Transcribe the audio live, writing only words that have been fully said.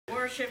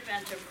worship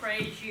and to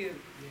praise you.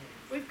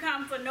 We've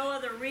come for no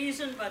other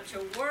reason but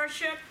to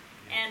worship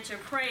and to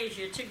praise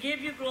you, to give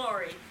you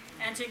glory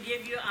and to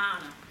give you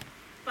honor.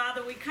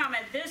 Father, we come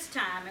at this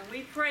time and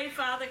we pray,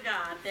 Father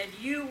God, that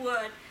you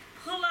would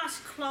pull us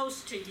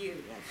close to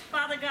you.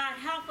 Father God,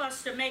 help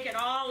us to make it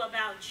all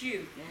about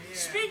you.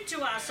 Speak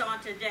to us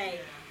on today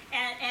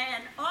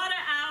and order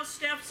our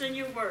steps in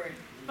your word.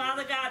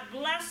 Father God,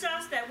 bless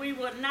us that we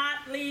would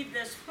not leave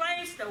this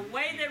place the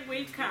way that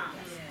we've come.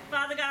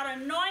 Father God,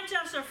 anoint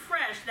us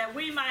afresh that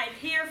we might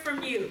hear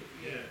from you.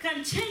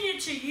 Continue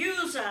to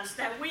use us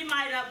that we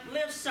might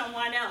uplift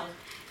someone else.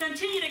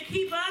 Continue to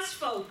keep us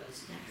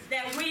focused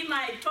that we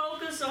might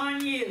focus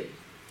on you.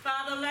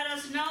 Father, let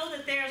us know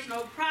that there's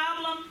no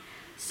problem,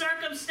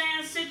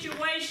 circumstance,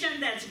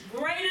 situation that's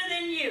greater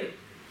than you.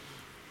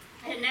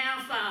 And now,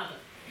 Father,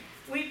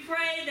 we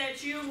pray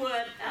that you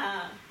would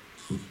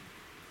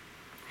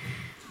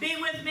be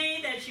with me,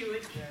 that you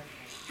would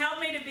help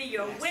me to be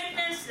your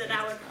witness, that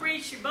I would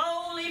preach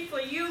boldly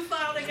for you,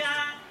 Father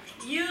God.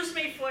 Use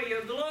me for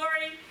your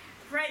glory.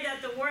 Pray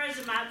that the words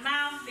of my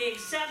mouth be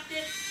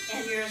accepted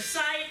in your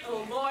sight,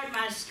 O Lord,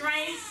 my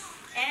strength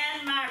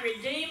and my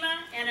Redeemer.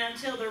 And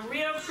until the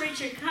real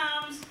preacher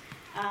comes,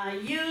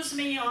 use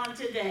me on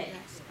today.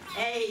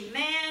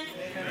 Amen.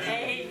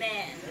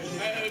 Amen.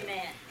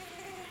 Amen.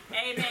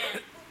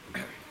 Amen.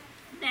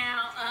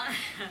 Now,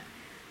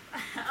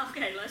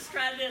 okay, let's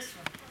try this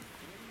one.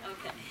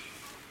 Okay.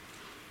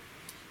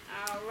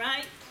 All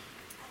right.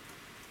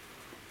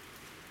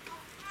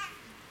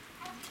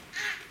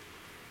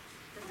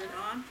 Is it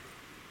on?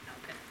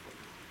 Okay.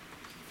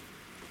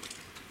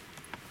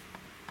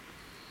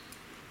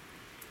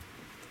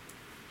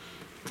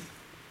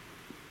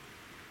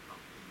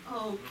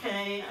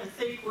 Okay, I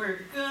think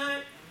we're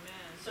good.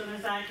 As soon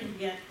as I can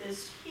get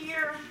this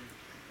here.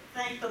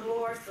 Thank the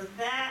Lord for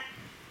that.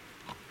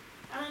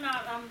 I don't know,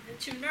 I'm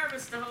too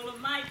nervous to hold a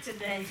mic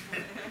today.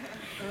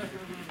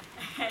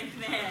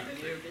 Amen.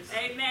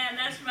 Amen,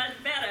 that's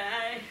much better.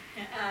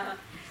 And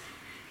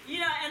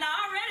I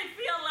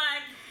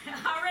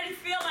already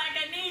feel like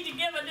I need to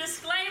give a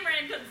disclaimer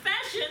and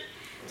confession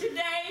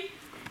today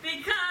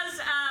because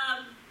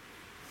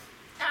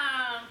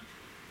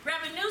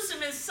Reverend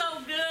Newsom is so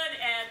good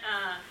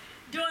at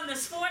doing the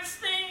sports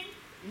thing.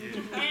 And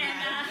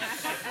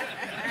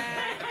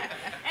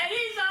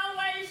he's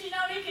always, he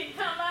can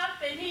come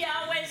up and he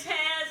always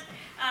has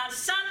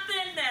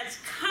something that's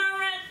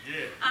current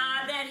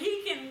that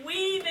he can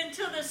weave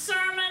into the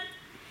sermon.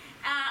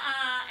 I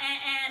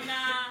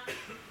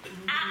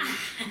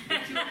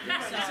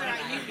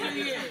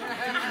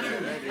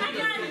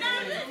got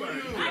nothing.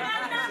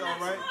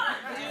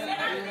 Sports. And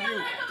I feel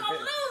like I'm going to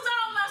lose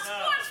all my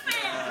sports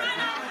fans right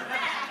off the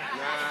bat.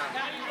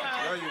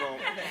 No, you won't.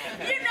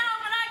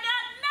 But I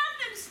got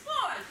nothing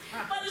sports.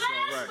 But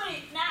last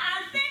week, now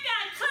I think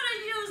I could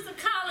have used the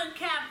Colin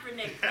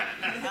Kaepernick. I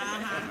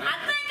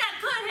think I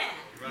could have.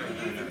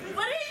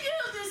 But he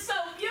used it so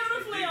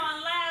beautifully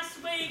on last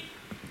week.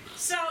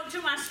 So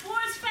to my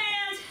sports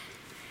fans,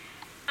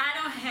 I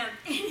don't have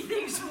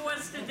anything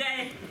sports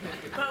today,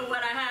 but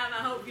what I have,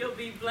 I hope you'll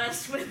be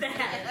blessed with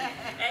that.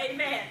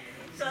 Amen.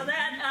 So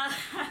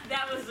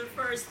that was the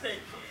first thing.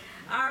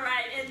 All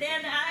right, and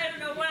then I don't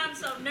know why I'm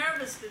so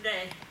nervous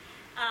today.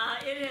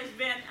 It has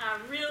been a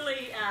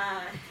really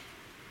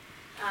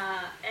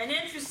an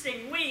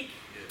interesting week.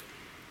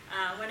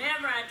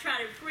 Whenever I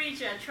try to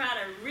preach, I try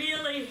to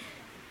really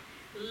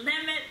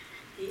limit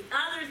the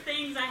other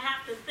things I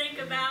have to think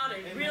about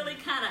and really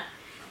kind of,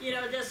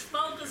 just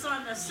focus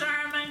on the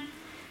sermon.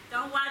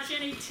 Don't watch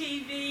any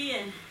TV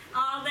and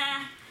all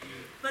that.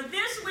 But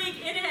this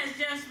week, it has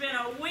just been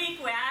a week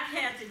where I've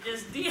had to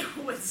just deal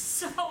with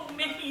so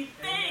many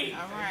things.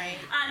 All right.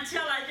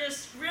 Until I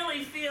just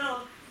really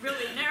feel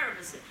really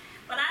nervous.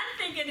 But I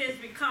think it is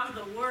because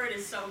the word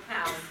is so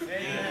powerful.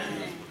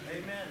 Amen.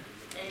 Amen.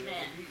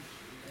 Amen.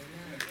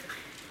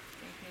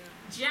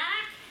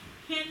 Jack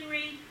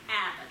Henry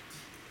Abbott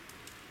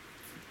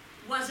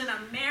was an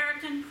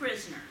American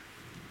prisoner.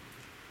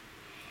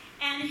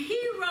 And he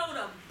wrote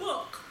a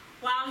book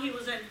while he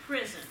was in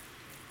prison.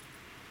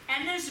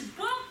 And this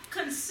book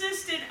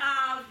consisted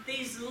of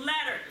these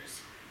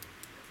letters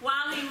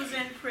while he was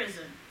in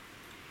prison,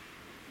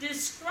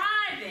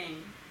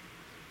 describing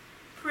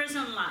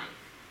prison life.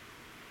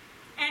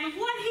 And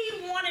what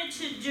he wanted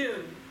to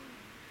do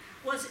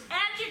was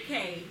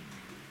educate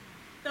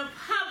the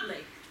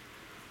public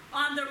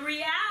on the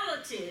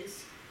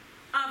realities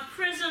of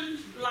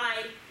prison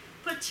life,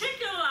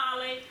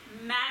 particularly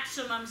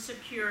maximum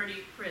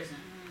security prison.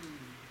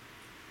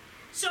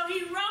 So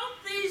he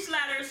wrote these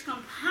letters,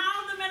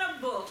 compiled them in a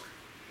book,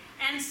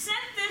 and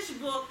sent this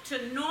book to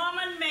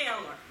Norman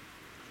Mailer,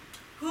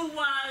 who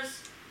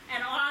was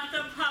an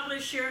author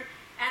publisher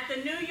at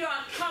the New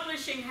York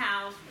publishing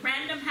house,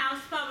 Random House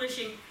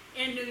Publishing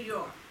in New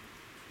York.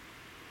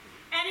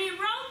 And he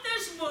wrote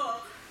this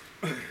book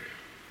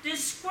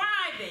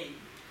describing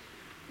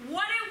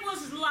what it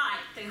was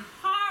like, the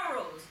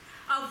horrors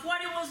of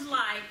what it was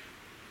like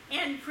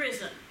in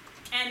prison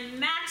and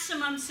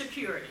maximum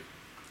security.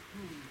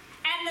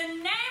 And And the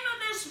name of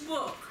this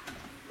book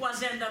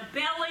was In the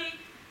Belly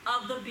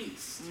of the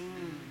Beast.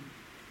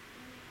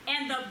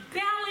 In the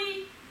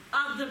belly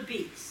of the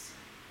beast.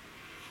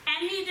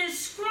 And he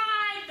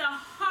described the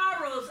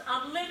horrors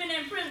of living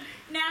in prison.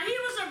 Now, he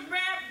was a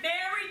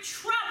very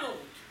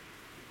troubled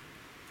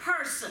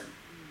person.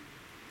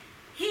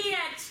 He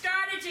had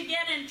started to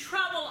get in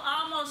trouble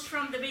almost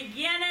from the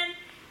beginning.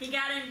 He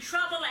got in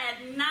trouble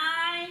at 9.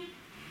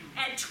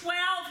 At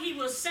 12, he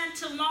was sent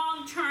to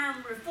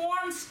long-term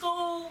reform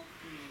school.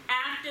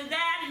 After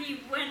that,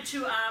 he went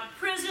to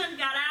prison,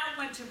 got out,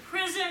 went to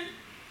prison,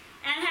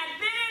 and had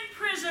been in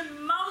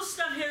prison most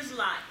of his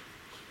life.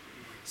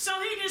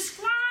 So he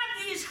described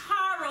these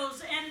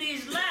horrors in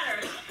these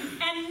letters,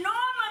 and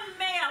Norman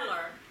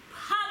Mailer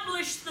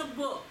published the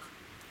book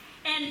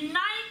in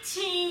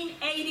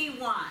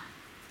 1981.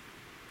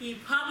 He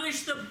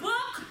published the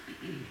book,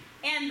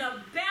 In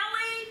the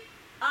Belly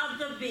of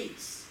the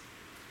Beast.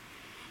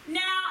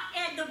 Now,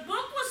 the book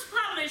was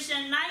published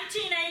in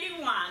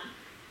 1981.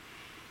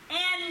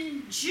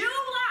 In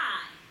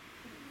July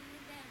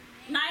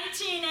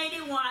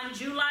 1981,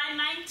 July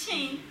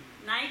 19,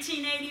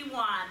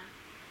 1981,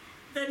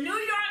 the New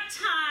York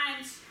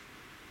Times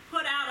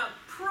put out a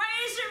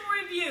praising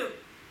review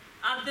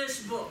of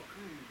this book.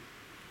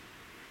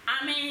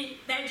 I mean,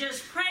 they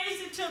just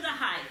praised it to the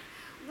height.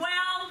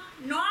 Well,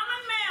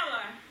 Norman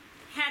Mailer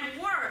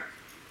had worked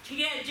to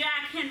get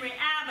Jack Henry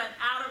Abbott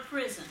out of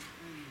prison.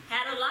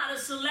 Had a lot of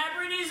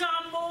celebrities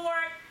on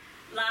board,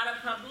 a lot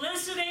of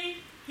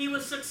publicity. He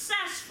was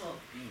successful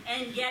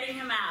in getting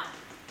him out.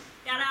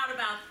 Got out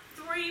about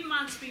 3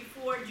 months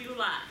before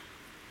July.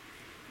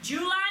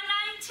 July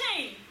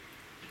 19th,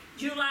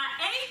 July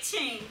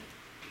 18th,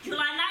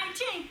 July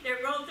 19th, they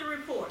wrote the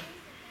report.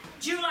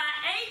 July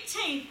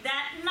 18th,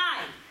 that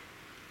night,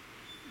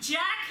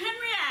 Jack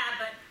Henry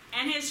Abbott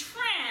and his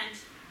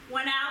friends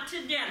went out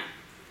to dinner.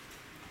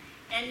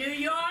 In New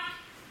York,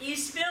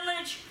 East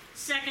Village,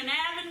 2nd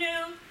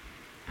Avenue,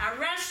 a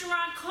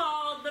restaurant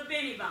called the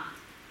Benny Bon.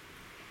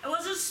 It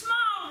was a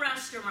small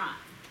restaurant.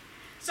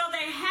 So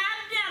they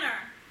had dinner,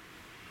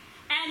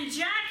 and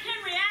Jack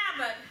Henry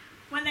Abbott,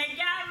 when they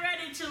got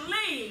ready to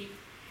leave,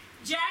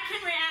 Jack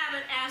Henry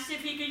Abbott asked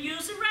if he could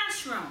use the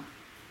restroom.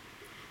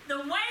 The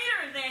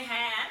waiter they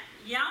had,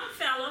 young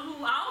fellow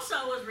who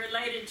also was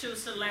related to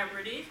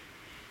celebrities,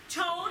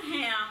 told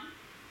him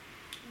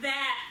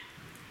that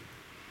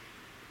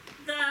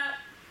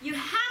you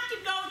have to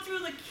go through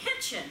the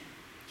kitchen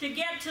to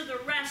get to the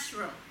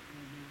restroom.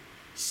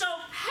 So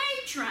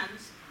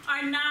patrons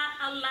are not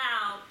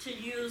allowed to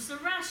use the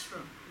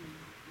restroom.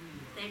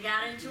 They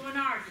got into an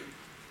argument.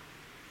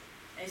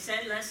 They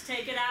said, let's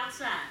take it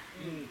outside.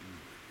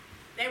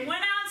 They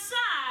went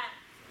outside.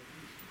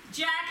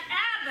 Jack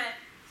Abbott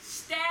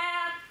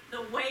stabbed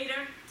the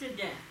waiter to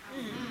death.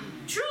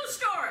 True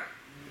story.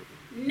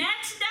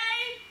 Next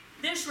day,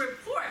 this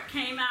report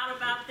came out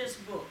about this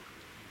book,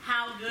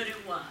 how good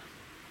it was.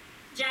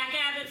 Jack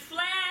Abbott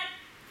fled.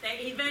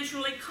 They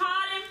eventually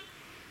caught him.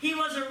 He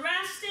was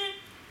arrested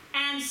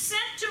and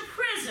sent to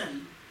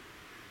prison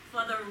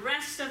for the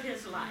rest of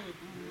his life.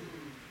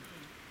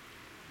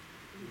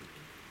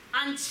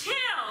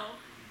 Until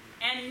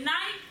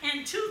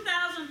in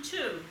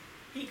 2002,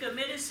 he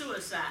committed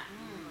suicide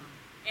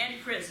in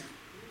prison.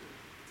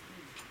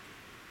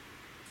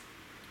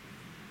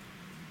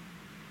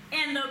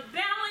 In the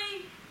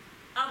belly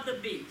of the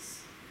beast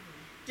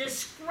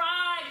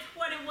described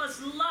what it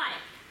was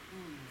like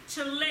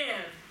to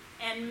live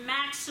in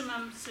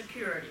maximum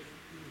security.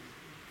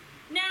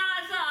 Now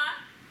I thought,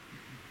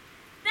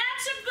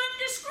 that's a good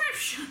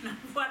description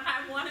of what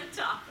I want to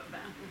talk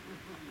about.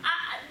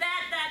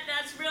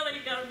 That's really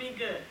going to be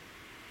good.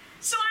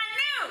 So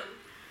I knew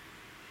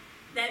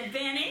that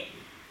Benny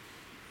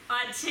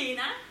or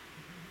Tina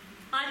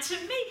or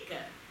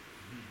Tamika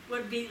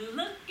would be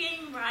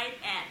looking right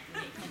at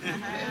me.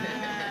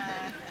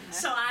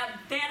 So I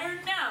better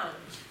know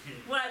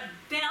what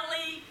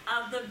belly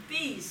of the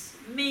beast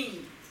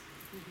means,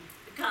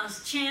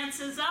 because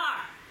chances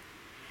are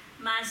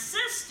my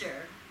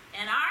sister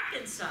in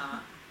Arkansas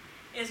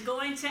is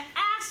going to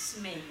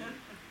ask me,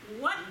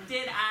 what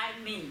did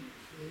I mean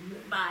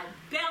by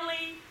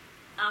belly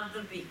of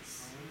the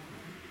beast?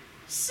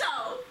 So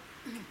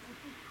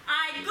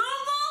I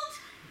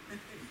Googled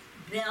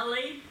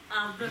belly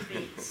of the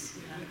beast.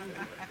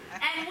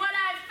 And what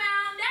I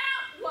found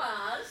out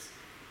was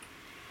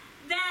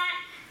that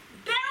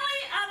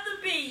belly of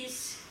the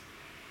beast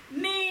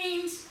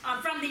means,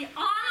 from the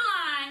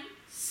online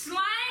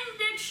slang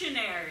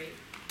dictionary,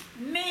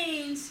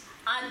 means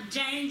a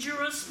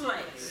dangerous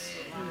place.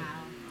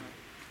 Wow.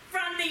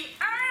 From the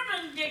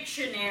Urban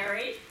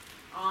Dictionary,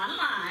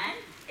 online,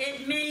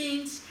 it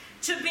means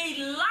to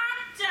be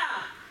locked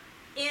up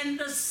in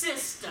the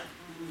system,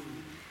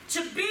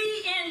 to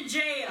be in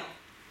jail,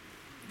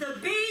 the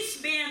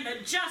beast being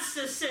the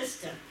justice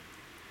system.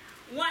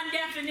 One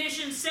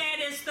definition said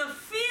it's the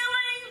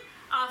feeling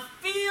of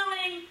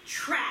feeling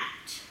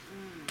trapped.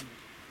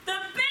 The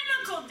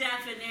biblical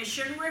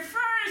definition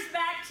refers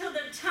back to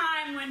the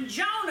time when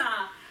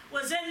Jonah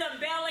was in the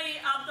belly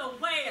of the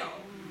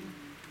whale.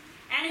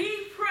 And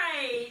he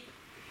prayed,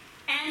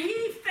 and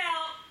he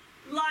felt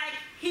like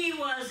he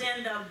was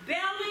in the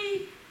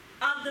belly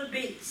of the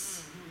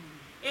beast.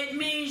 It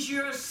means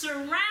you're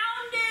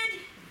surrounded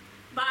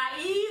by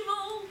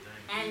evil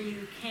and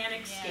you can't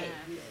escape.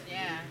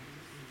 Yeah.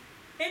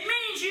 It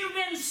means you've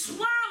been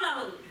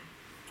swallowed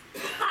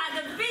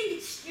by the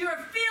beast.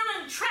 You're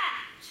feeling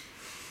trapped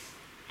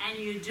and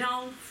you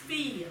don't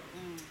feel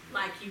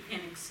like you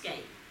can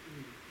escape.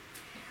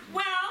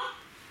 Well,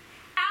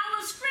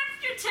 our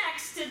scripture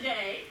text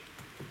today,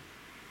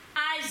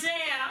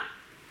 Isaiah,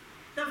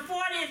 the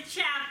 40th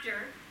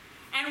chapter,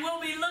 and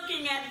we'll be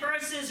looking at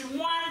verses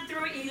 1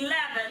 through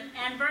 11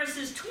 and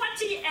verses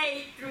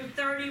 28 through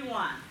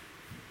 31.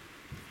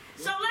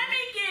 So let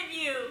me give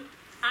you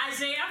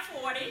Isaiah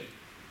 40.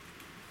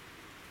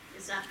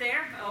 It's up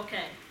there?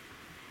 Okay.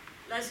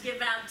 Let's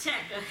give out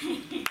tech. You're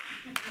doing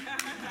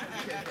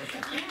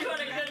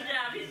a good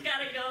job. He's got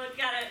to go.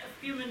 Got a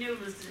few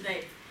maneuvers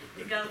today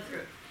to go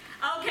through.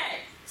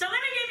 Okay. So let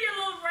me give you a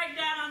little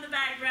breakdown on the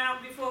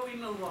background before we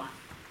move on.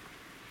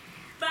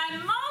 By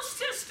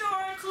most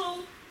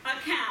historical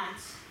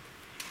accounts,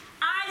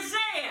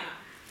 Isaiah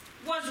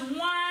was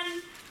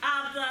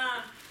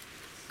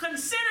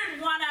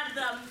considered one of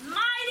the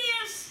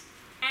mightiest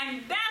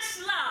and best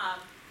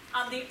loved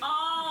of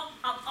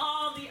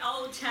all the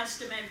Old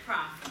Testament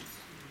prophets.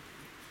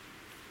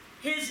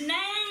 His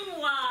name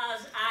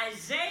was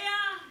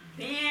Isaiah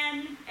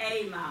ben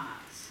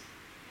Amos.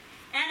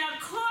 And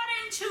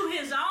according to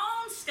his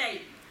own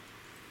statement,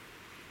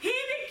 he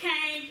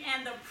became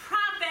in the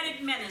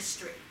prophetic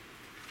ministry.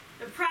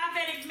 The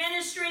prophetic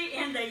ministry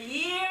in the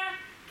year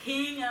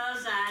King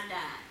Uzziah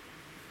died.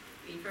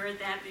 We've heard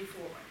that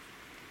before.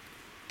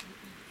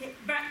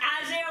 But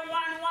Isaiah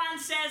 1:1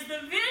 says,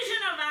 the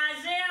vision of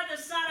Isaiah the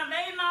son of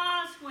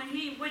Amos,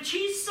 which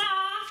he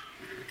saw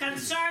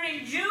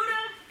concerning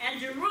Judah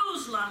and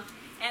Jerusalem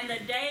in the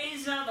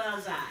days of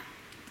Uzziah,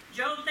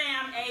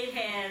 Jotham,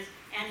 Ahaz,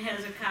 and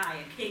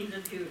Hezekiah, kings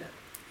of Judah.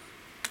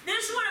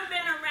 This would have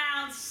been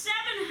around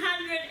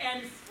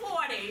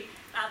 740,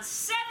 about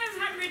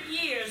 700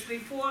 years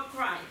before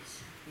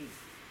Christ.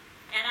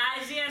 And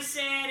Isaiah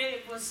said,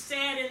 it was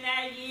said in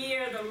that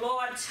year, the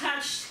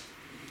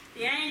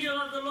angel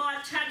of the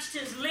Lord touched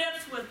his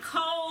lips with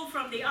coal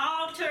from the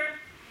altar,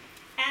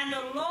 and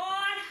the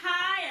Lord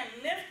high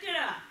and lifted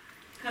up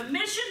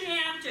commissioned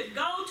him to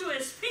go to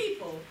his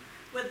people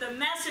with the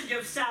message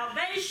of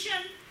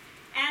salvation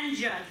and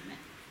judgment.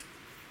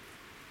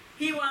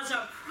 He was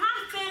a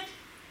prophet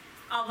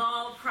of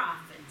all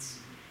prophets,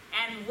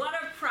 and what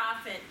a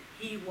prophet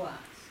he was.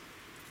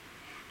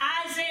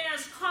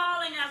 Isaiah's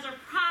calling as a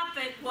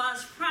prophet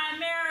was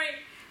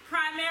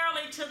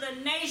primarily to the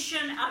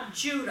nation of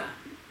Judah,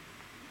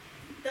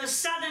 the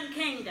southern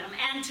kingdom,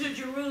 and to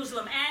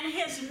Jerusalem. And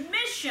his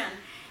mission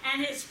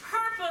and his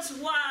purpose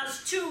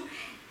was to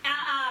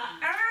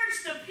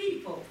urge the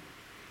people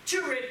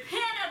to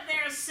repent of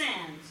their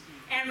sins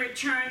and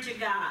return to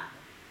God.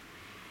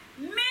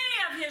 Many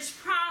of his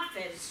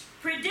prophets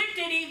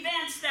predicted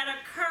events that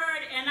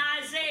occurred in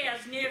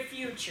Isaiah's near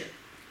future.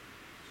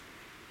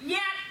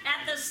 Yet,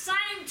 at the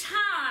same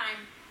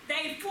time,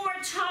 they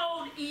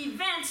foretold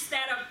events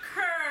that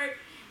occurred,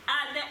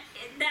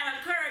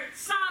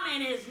 some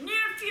in his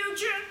near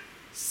future,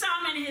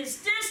 some in his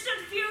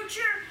distant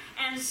future,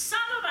 and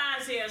some of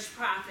Isaiah's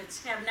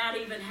prophets have not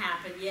even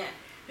happened yet,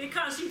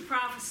 because he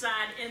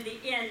prophesied in the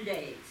end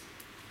days.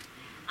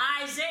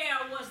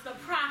 Isaiah was the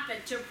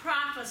prophet to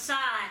prophesy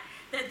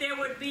that there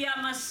would be a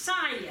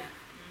Messiah.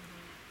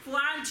 For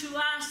unto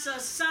us a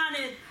son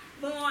is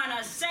born,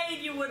 a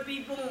Savior would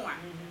be born.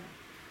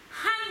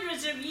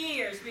 Hundreds of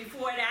years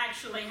before it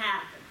actually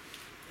happened.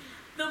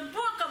 The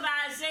book of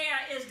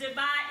Isaiah is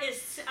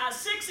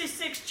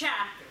 66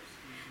 chapters.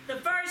 The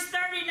first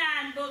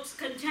 39 books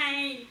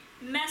contain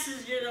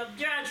messages of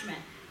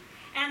judgment.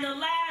 And the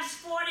last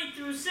 40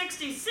 through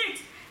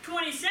 66,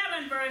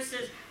 27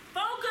 verses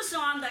focus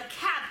on the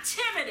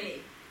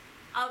captivity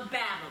of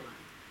Babylon,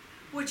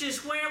 which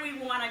is where we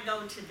want to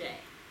go today.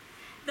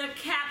 The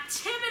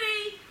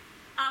captivity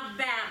of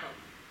Babylon.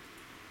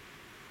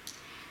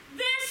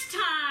 This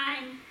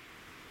time,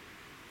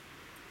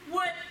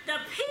 the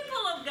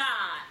people of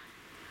God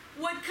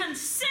would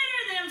consider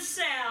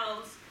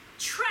themselves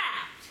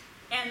trapped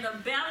in the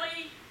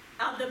belly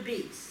of the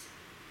beast.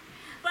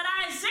 But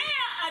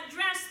Isaiah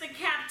addressed the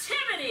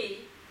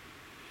captivity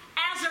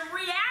as a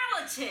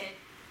reality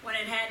when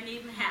it hadn't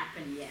even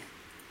happened yet.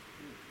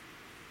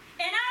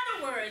 In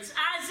other words,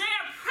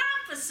 Isaiah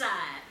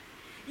prophesied,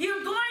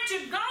 you're going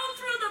to go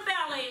through the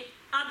belly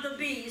of the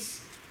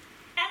beast,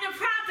 and the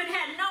prophet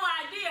had no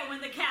idea when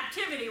the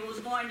captivity was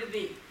going to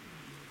be.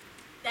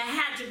 That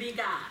had to be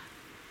God.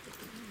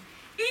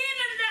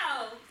 Even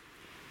though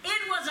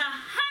it was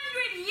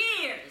 100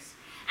 years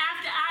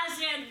after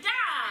Isaiah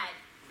died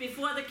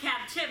before the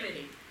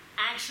captivity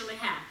actually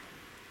happened.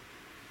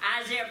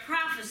 Isaiah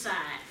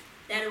prophesied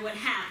that it would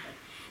happen.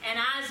 And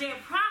Isaiah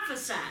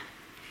prophesied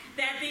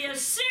that the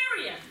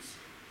Assyrians'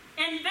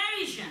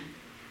 invasion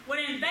would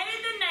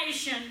invade the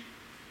nation.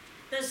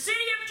 The city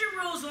of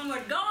Jerusalem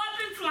would go up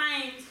in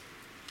flames.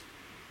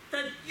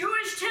 The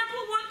Jewish temple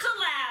would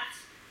collapse.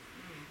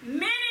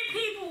 Many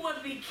people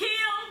would be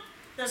killed.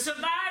 The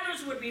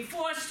survivors would be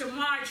forced to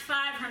march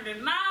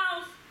 500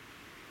 miles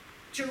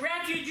to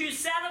refugee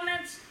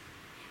settlements,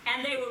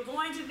 and they were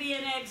going to be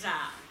in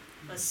exile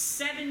for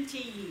 70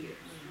 years.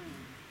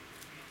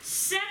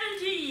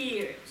 70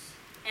 years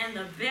in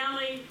the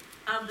belly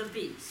of the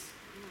beast.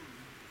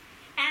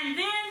 And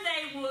then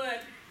they would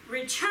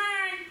return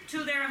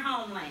to their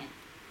homeland.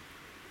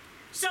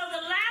 So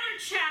the latter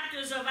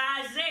chapters of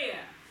Isaiah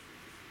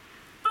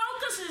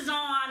focuses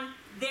on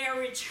their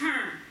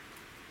return.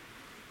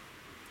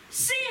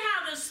 See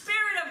how the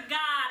Spirit of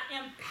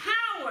God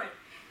empowered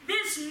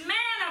this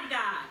man of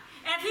God,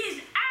 as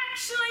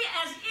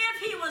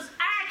if he was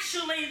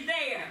actually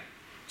there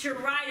to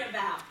write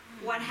about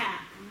what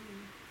happened.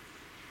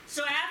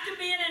 So after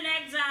being in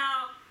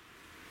exile,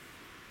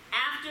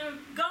 after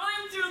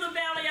going through the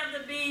belly of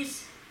the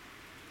beast,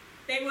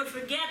 they would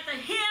forget the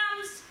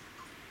hymns.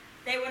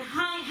 They would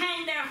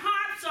hang their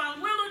harps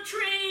on willow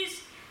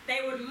trees.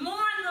 They would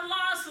mourn the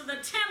loss of the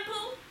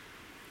temple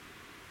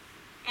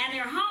and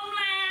their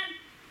homeland.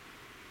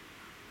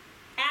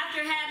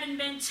 After having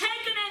been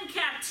taken in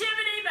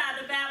captivity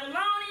by the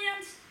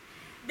Babylonians,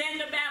 then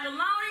the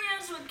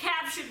Babylonians were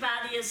captured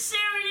by the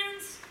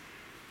Assyrians.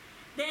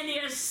 Then the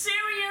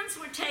Assyrians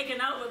were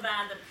taken over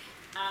by the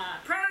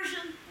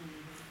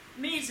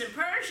Medes and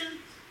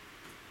Persians,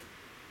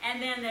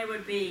 and then they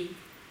would be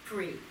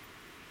free.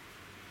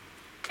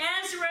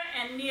 Ezra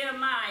and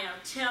Nehemiah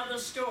tell the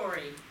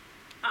story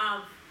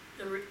of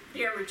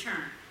their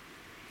return.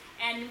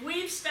 And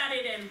we've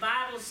studied in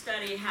Bible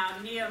study how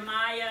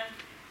Nehemiah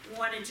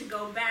wanted to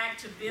go back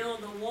to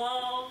build the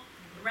wall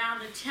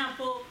around the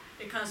temple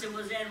because it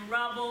was in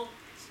rubble.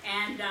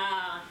 And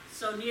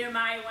so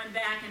Nehemiah went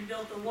back and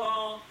built the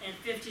wall in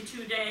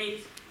 52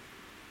 days.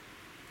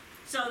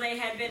 So they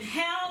had been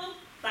held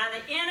by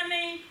the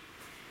enemy.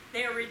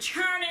 They're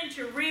returning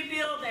to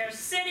rebuild their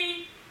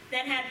city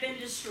that had been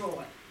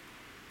destroyed.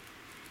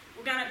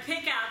 We're going to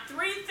pick out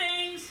 3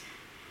 things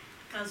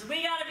because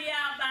we got to be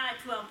out by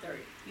 12:30.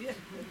 Yeah.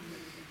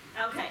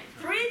 Okay,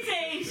 3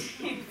 things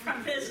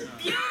from this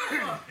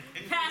beautiful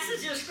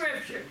passage of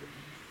Scripture.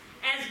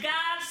 As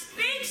God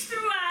speaks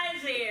through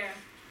Isaiah,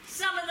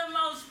 some of the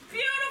most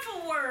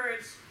beautiful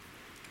words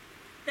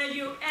that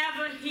you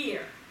ever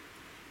hear.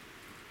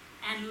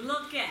 And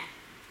look at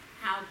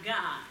how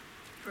God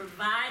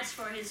provides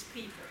for his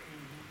people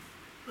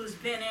who's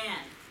been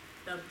in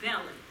the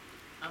belly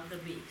of the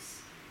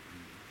beast.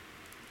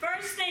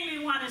 First thing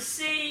we want to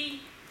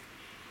see,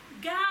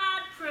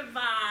 God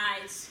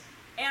provides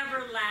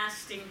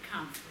everlasting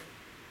comfort.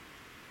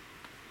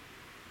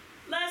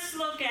 Let's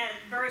look at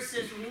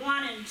verses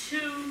 1 and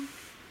 2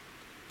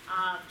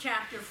 of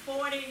chapter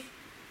 40.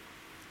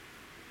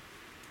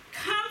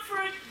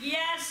 Comfort,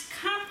 yes,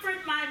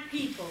 comfort my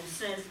people,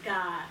 says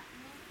God.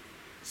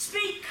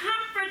 Speak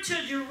comfort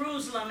to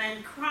Jerusalem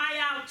and cry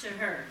out to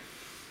her,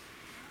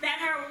 that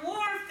her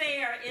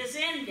warfare is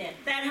ended,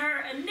 that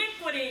her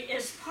iniquity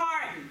is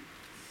pardoned.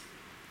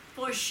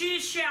 For she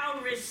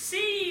shall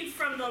receive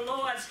from the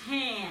Lord's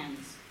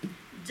hands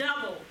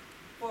double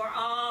for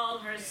all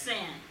her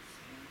sins.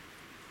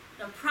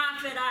 The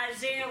prophet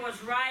Isaiah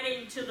was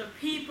writing to the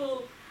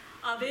people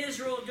of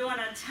Israel during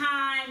a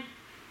time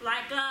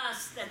like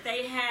us that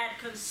they had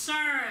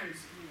concerns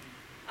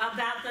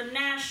about the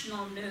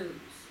national news.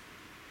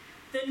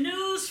 The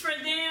news for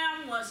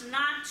them was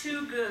not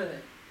too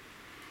good.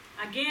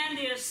 Again,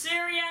 the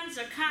Assyrians,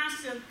 a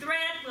constant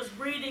threat, was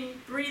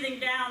breathing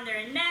down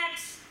their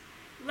necks.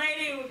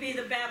 Later, it would be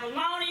the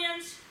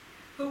Babylonians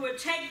who would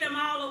take them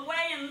all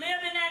away and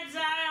live in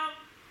exile.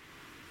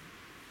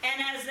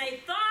 And as they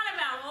thought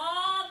about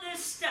all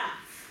this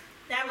stuff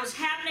that was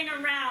happening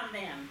around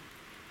them,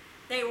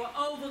 they were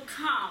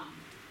overcome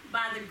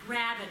by the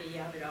gravity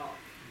of it all.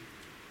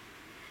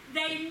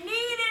 They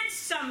needed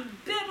some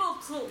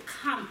biblical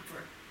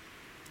comfort.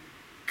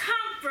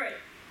 Comfort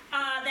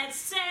that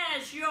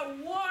says your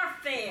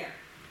warfare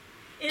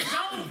is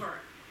over.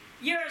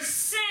 Your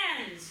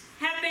sins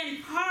have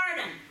been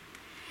pardoned.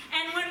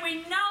 And when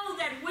we know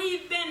that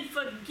we've been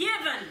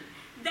forgiven,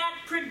 that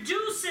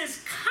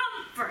produces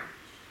comfort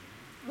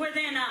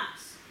within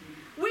us.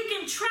 We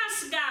can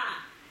trust God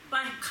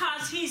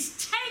because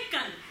he's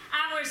taken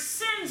our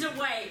sins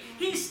away.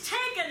 He's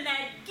taken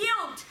that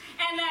guilt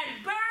and that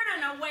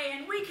burden away,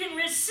 and we can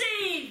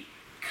receive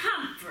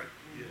comfort.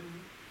 Yeah.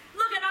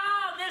 Look at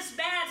all this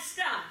bad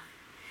stuff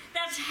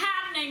that's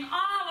happening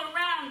all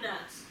around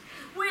us.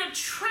 We're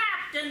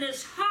trapped in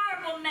this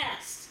horrible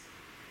mess.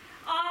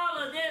 All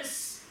of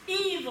this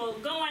evil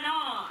going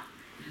on.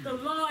 The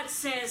Lord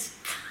says,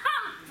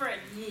 comfort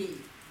ye.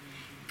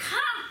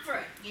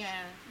 Comfort.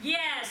 Yeah.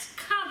 Yes,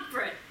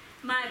 comfort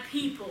my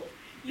people.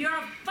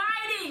 Your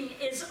fighting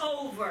is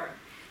over.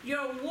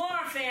 Your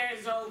warfare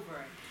is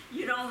over.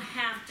 You don't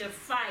have to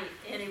fight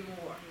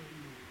anymore.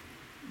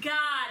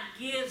 God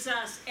gives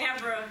us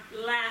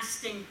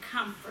everlasting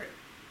comfort.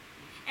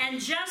 And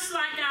just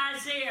like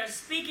Isaiah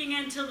speaking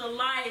into the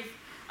life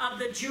of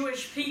the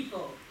Jewish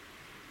people,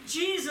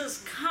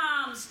 Jesus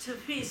comes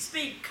to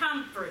speak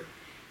comfort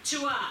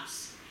to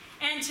us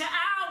and to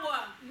our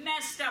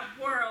messed up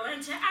world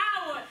and to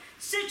our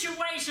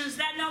situations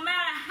that no matter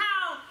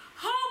how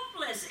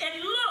hopeless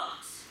it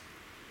looks,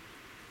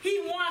 he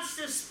wants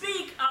to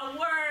speak a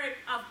word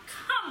of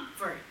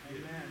comfort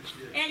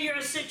in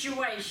your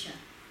situation.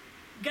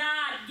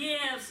 God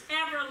gives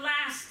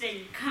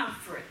everlasting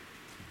comfort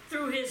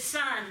through his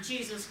Son,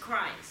 Jesus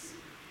Christ.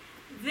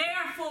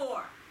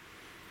 Therefore,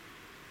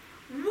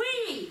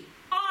 we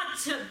ought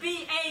to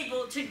be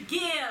able to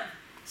give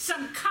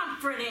some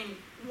comforting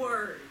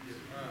words.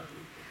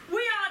 We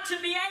ought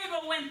to be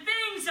able, when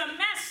things are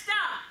messed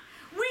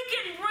up, we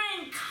can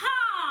bring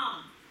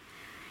calm.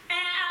 And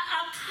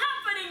a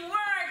comforting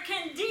word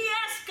can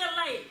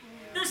de-escalate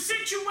the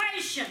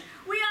situation.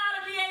 We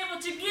ought to be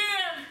able to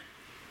give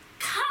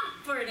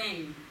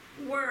comforting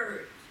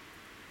words.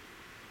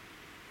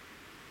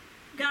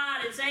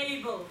 God is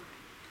able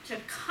to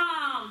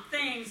calm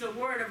things, the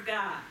Word of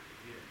God.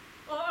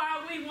 Or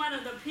are we one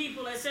of the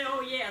people that say,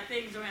 oh yeah,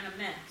 things are in a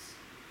mess?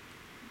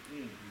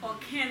 Or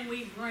can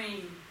we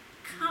bring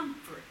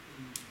comfort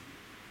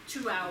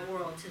to our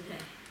world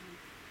today?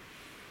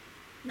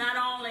 Not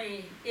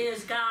only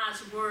is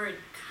God's Word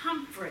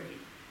comforting,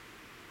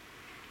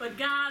 but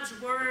God's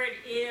Word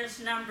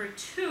is, number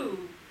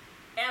 2,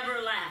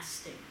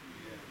 everlasting.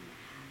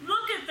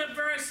 Look at the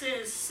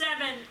verses 7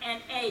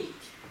 and 8.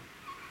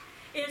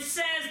 It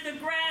says, the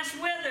grass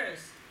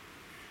withers,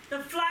 the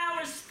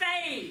flowers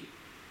fade,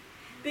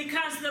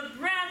 because the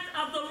breath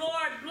of the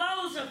Lord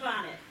blows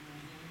upon it.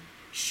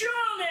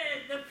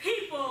 Surely the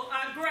people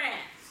are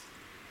grass.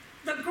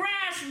 The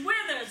grass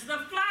withers, the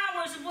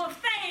flowers will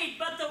fade,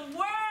 but the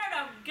word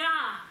of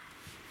God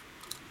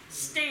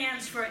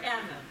stands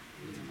forever.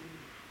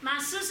 My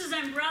sisters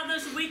and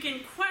brothers, we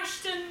can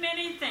question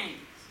many things.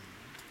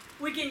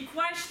 We can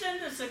question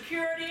the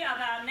security of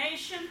our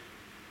nation.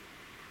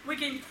 We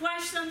can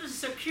question the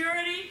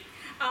security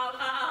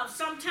of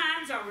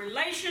sometimes our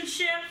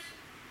relationships.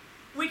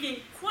 We can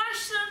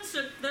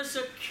question the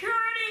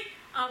security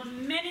of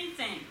many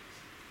things.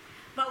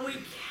 But we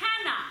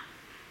cannot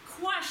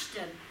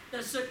question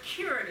the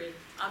security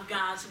of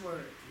God's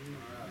Word.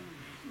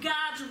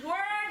 God's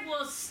Word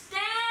will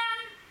stand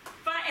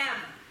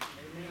forever.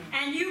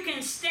 And you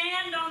can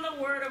stand on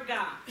the Word of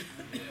God.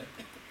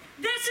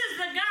 This is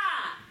the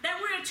God that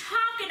we're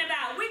talking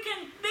about. We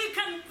can be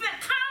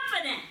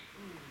confident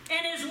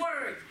in His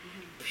Word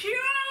purely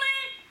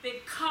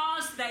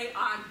because they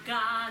are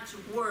God's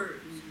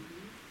words.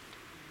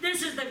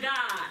 This is the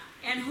God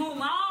in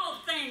whom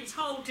all things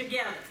hold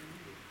together.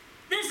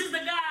 This is the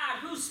God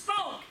who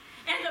spoke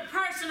in the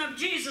person of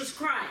Jesus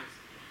Christ.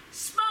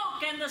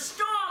 Spoke and the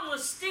storm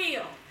was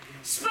still.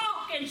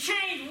 Spoke and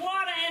changed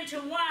water into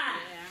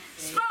wine.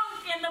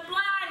 Spoke and the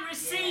blind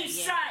received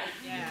sight.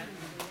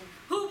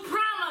 Who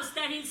promised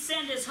that He'd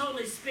send His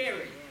Holy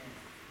Spirit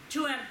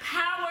to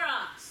empower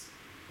us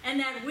and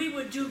that we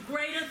would do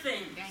greater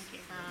things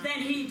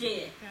than He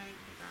did.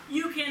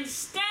 You can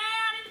stand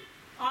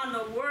on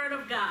the Word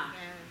of God.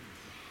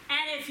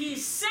 And if He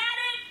said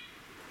it,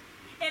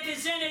 if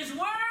it's in His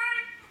Word,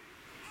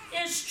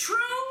 it's true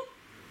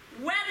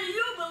whether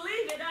you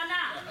believe it or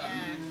not.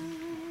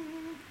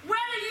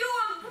 Whether you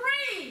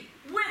agree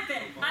with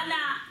it or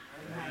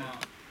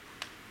not.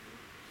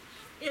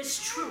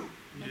 It's true.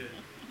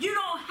 You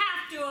don't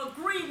have to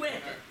agree with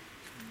it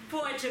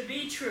for it to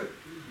be true.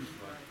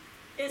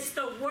 It's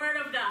the Word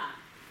of God.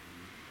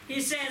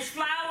 He says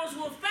flowers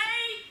will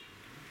fade,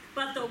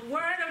 but the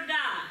Word of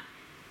God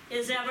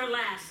is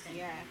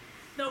everlasting.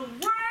 The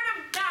Word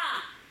of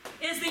God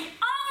is the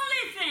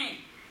only thing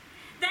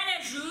that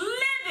is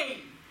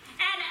living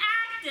and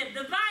active.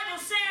 The Bible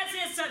says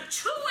it's a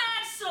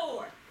two-edged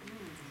sword,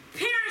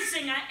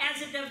 piercing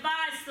as it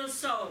divides the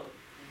soul.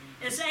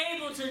 It's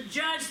able to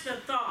judge the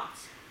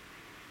thoughts.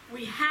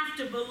 We have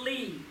to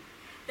believe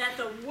that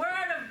the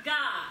Word of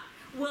God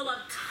will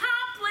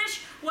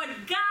accomplish what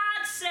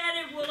God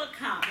said it will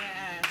accomplish.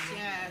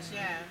 Yes.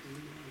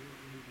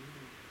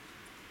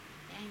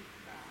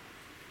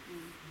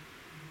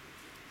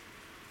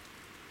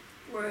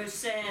 Where it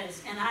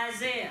says in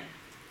Isaiah,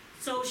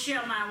 so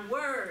shall my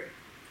word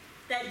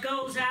that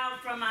goes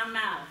out from my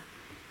mouth,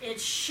 it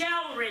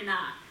shall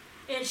not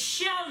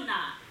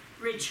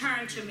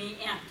return to me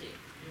empty,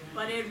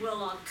 but it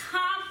will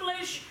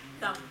accomplish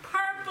the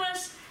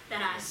purpose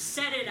that I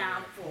set it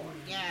out for.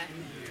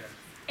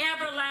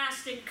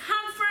 Everlasting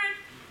comfort,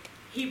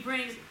 He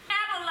brings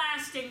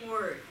everlasting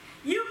word.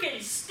 You can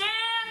stand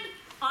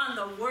on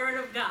the Word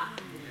of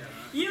God.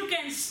 You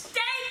can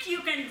stake,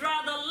 you can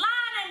draw the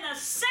line in the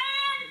sand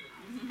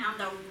on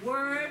the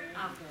Word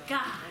of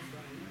God.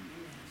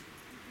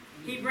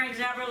 He brings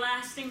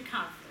everlasting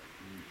comfort.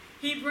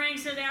 He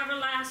brings an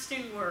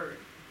everlasting word.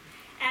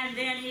 And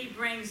then He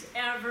brings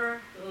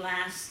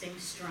everlasting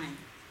strength.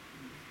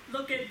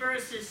 Look at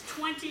verses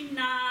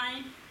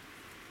 29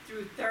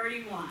 through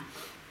 31.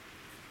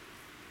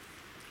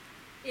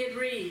 It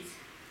reads,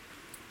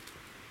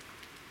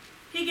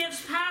 He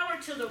gives power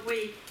to the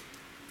weak,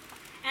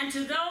 and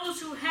to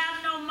those who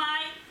have no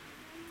might,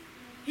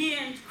 he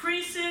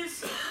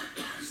increases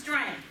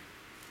strength.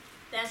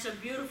 That's a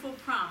beautiful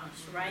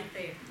promise right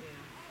there.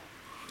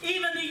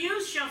 Even the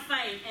youth shall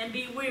faint and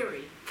be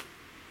weary,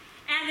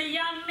 and the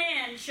young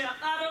men shall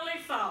utterly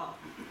fall.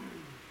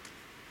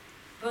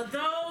 But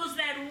those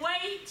that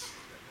wait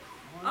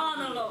on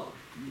the Lord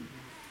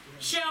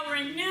shall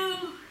renew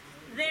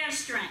their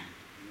strength.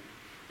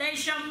 They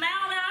shall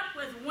mount up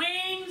with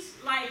wings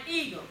like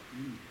eagles.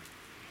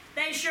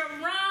 They shall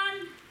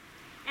run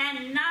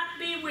and not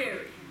be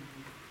weary.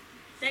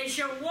 They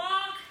shall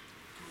walk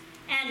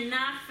and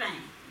not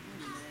faint.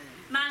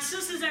 My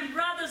sisters and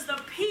brothers,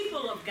 the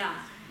people of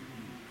God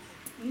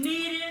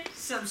needed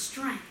some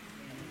strength.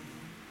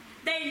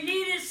 They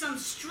needed some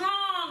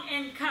strong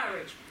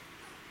encouragement.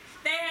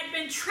 They had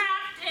been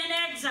trapped in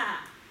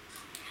exile,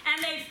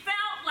 and they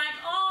felt like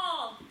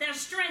all their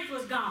strength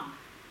was gone.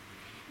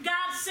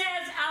 God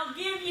says, I'll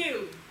give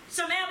you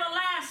some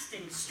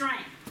everlasting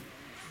strength.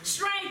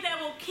 Strength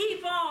that will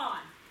keep on,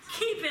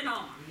 keeping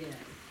on. Yes.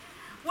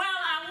 Well,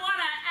 I want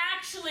to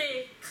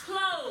actually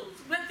close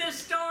with this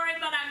story,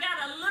 but I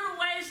got a little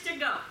ways to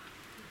go.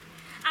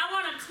 I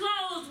want to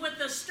close with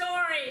the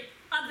story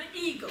of the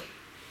eagle.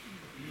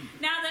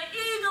 Now, the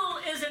eagle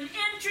is an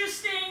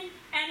interesting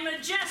and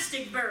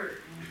majestic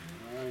bird.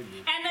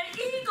 And the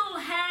eagle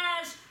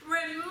has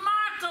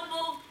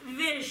remarkable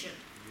vision.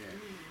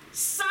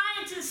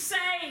 Scientists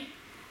say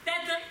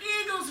that the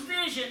eagle's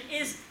vision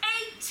is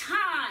 8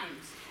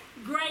 times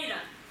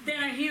greater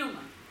than a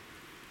human.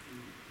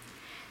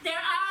 Their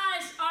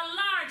eyes are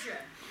larger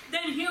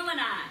than human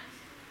eyes.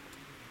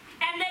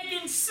 And they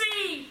can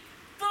see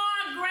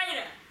far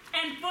greater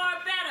and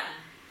far better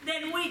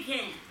than we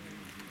can.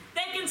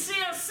 They can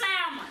see a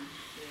salmon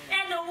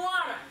in the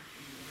water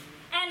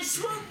and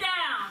swoop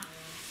down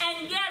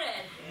and get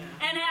it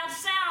and have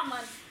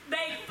salmon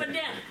baked for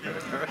dinner.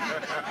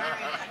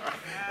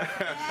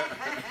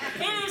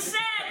 It is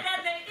said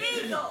that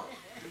the eagle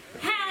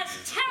has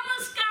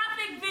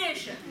telescopic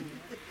vision,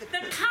 the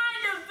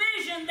kind of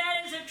vision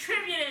that is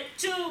attributed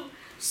to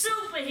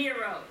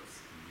superheroes.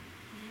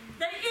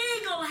 The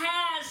eagle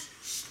has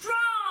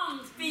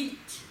strong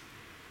feet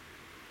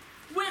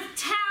with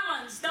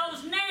talons,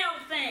 those nail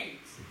things,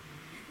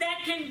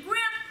 that can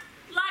grip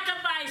like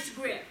a vice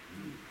grip.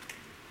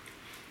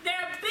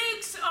 Their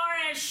beaks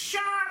are as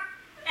sharp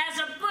as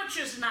a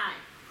butcher's knife,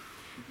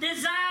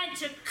 designed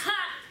to cut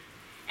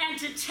and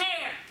to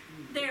tear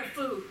their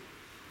food.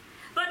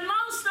 But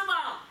most of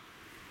all,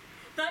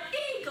 the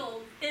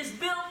eagle is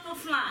built for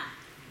flying.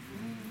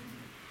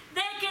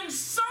 They can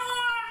soar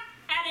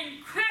at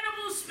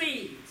incredible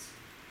speeds,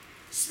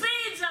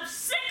 speeds of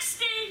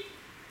 60, 80,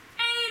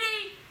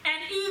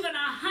 and even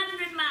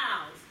 100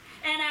 miles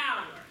an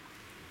hour.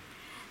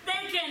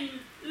 They can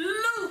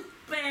loop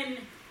and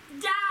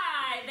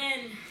dive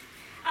and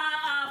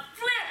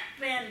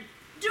flip and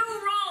do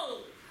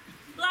roll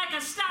like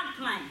a stunt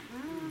plane.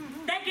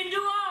 They can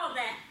do all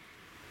that.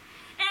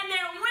 And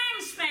their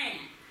wingspan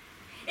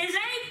is 8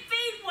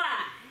 feet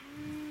wide.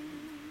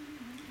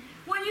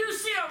 When you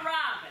see a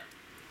robin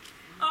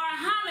or a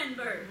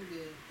hummingbird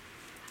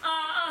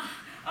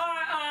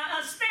or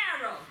a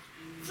sparrow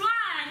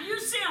flying, you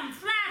see them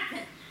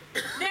flapping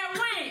their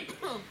wings.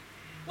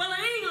 Well, an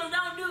eagle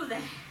don't do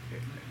that.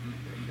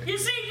 You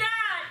see,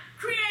 God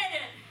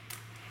created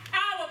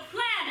our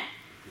planet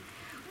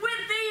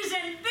with these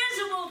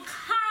invisible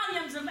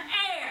columns of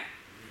air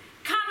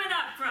coming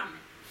up from it.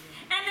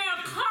 And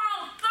they're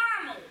called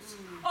thermals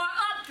or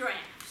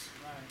updrafts.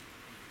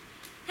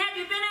 Have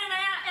you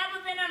ever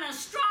been in a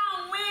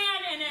strong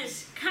wind and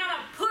it's kind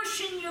of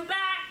pushing you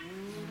back?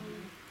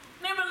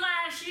 Remember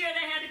last year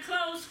they had to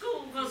close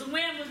school because the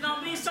wind was going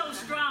to be so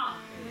strong.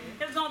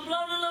 It was going to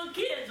blow the little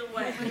kids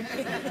away.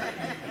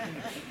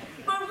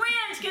 But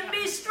winds can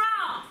be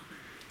strong.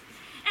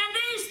 And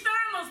these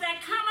thermals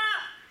that come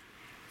up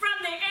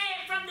from the air,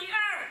 from the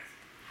earth,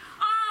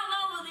 all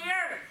over the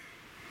earth,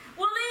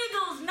 well,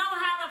 eagles know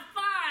how to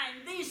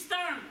find these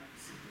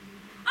thermals,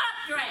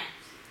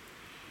 updrafts,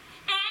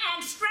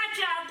 and stretch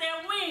out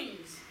their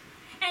wings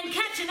and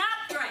catch an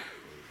updraft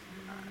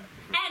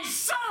and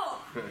soar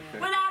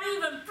without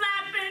even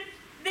flapping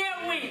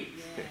their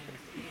wings.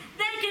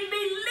 They can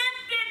be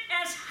lifted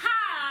as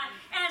high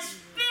as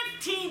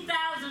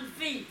 15,000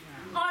 feet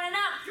on an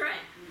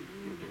updraft.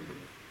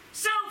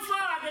 So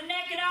far, the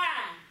naked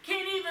eye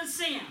can't even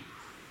see them.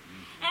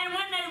 And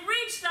when they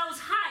reach those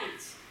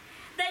heights,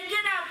 they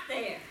get up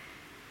there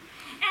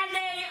and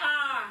they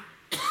are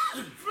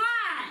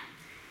flying.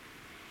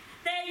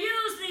 They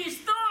use these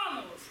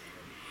thermals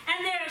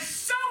and they're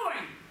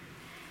soaring,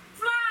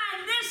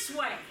 flying this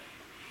way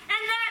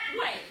and that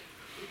way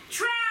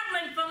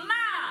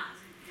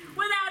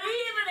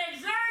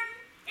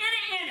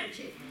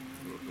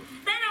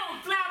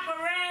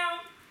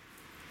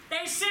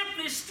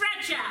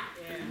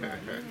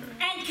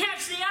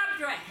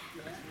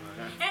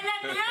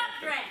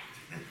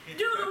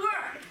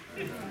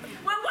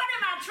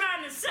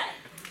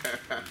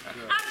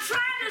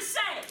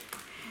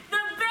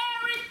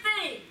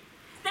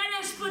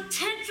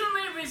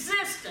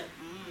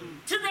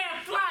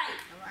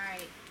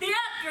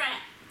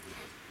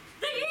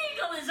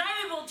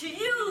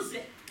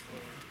use it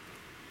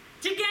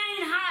to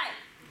gain height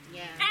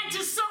and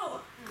to soar.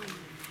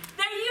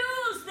 They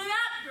use the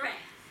updraft.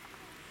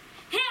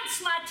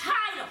 Hence my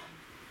title.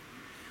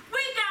 We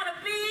got to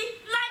be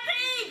like the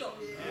eagle.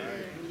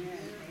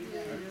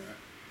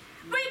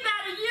 We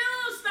got to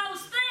use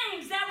those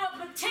things that will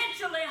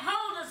potentially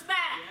hold us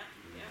back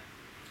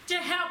to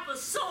help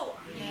us soar.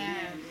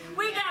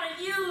 We got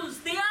to use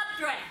the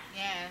updraft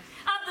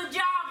of the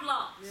job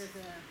loss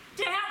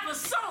to help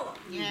us soar.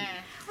 We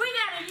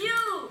got to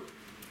use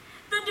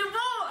the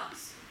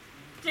divorce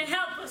to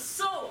help us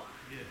soar.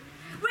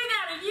 We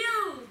got to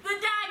use the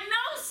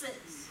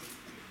diagnosis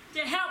to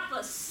help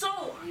us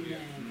soar. We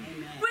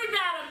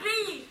got to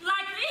be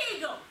like the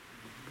eagle.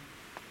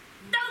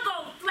 Don't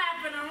go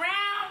flapping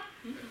around,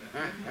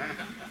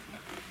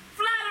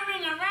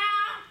 fluttering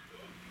around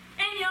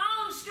in your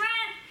own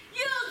strength.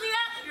 Use the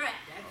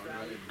updraft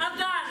of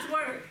God's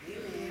word.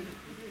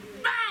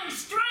 Find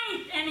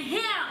strength in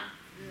Him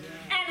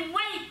and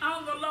wait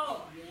on the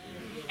Lord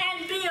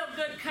and be of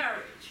good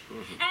courage.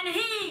 And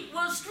He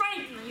will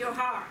strengthen your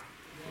heart.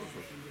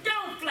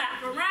 Don't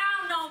flap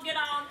around. Don't get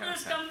all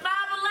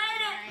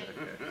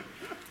discombobulated.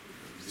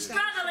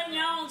 Struggle in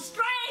your own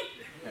strength.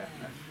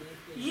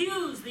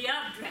 Use the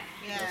updraft.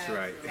 That's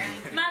right.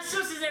 My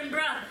sisters and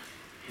brothers,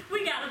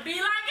 we got to be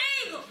like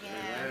eagles.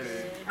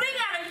 We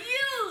got to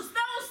use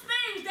those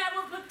things that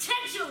will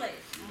potentially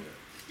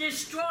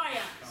destroy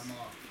us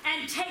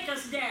and take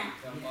us down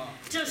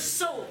to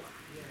soar.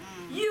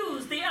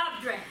 Use the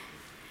updraft.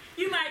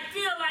 You might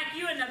feel like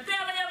you're in the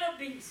belly of a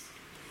beast,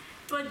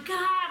 but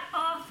God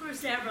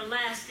offers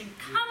everlasting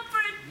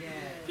comfort.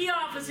 He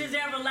offers His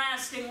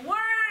everlasting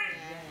word,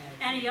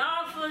 and He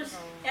offers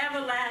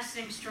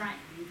everlasting strength.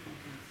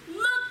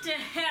 Look to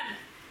heaven.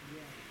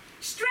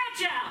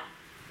 Stretch out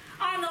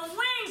on the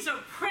wings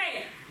of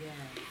prayer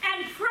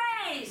and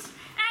praise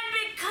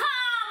and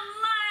become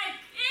like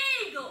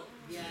eagles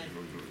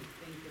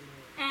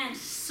and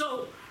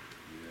soar.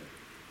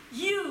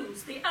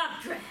 Use the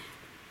updraft.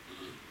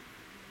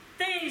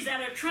 Things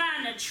that are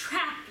trying to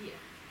trap you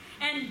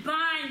and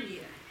bind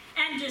you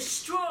and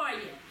destroy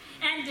you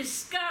and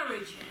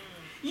discourage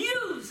you.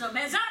 Use them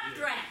as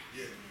updraft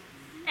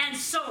and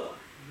soar.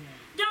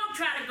 Don't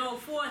try to go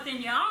forth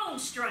in your own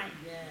strength.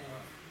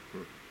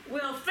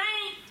 We'll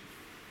faint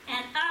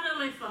and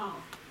utterly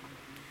fall.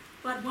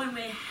 But when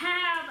we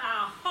have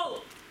our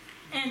hope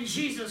in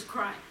Jesus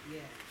Christ,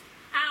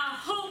 our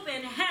hope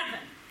in heaven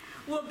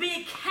will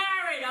be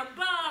carried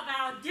above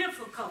our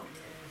difficulty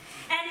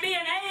and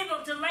being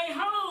able to lay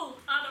hold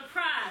of the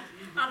prize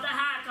of the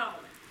high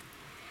calling.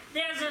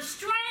 There's a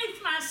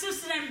strength, my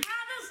sisters and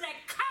brothers, that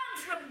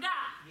comes from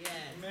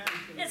God.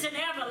 It's an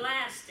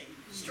everlasting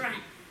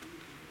strength,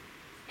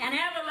 an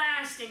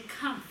everlasting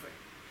comfort,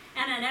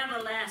 and an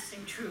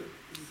everlasting truth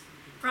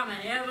from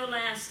an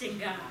everlasting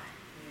God.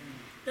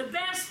 The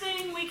best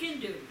thing we can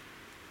do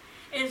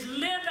is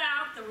live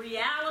out the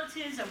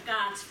realities of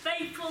God's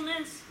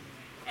faithfulness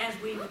as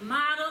we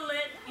model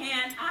it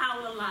in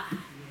our lives.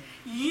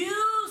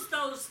 Use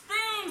those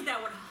things that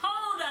would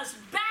hold us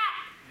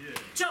back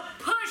to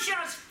push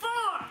us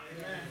forward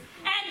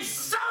and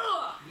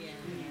soar.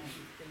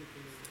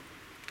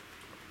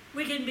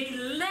 We can be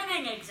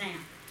living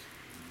examples,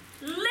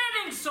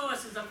 living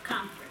sources of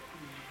comfort,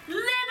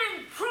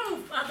 living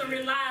proof of the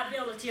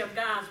reliability of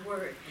God's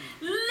word,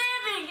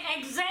 living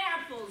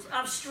examples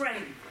of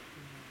strength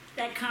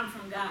that come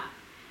from God.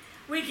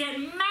 We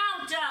can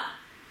mount up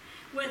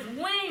with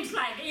wings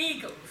like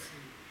eagles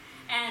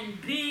and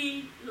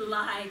be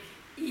like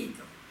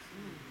eagles.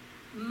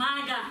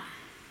 My God,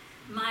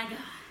 my God.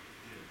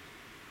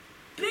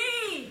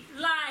 Be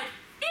like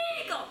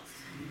eagles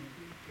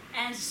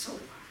and soar.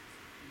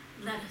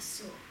 Let us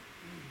soar.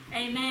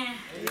 Amen. Amen.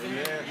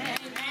 Amen.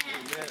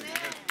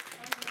 Amen.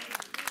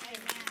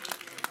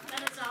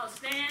 Let us all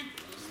stand.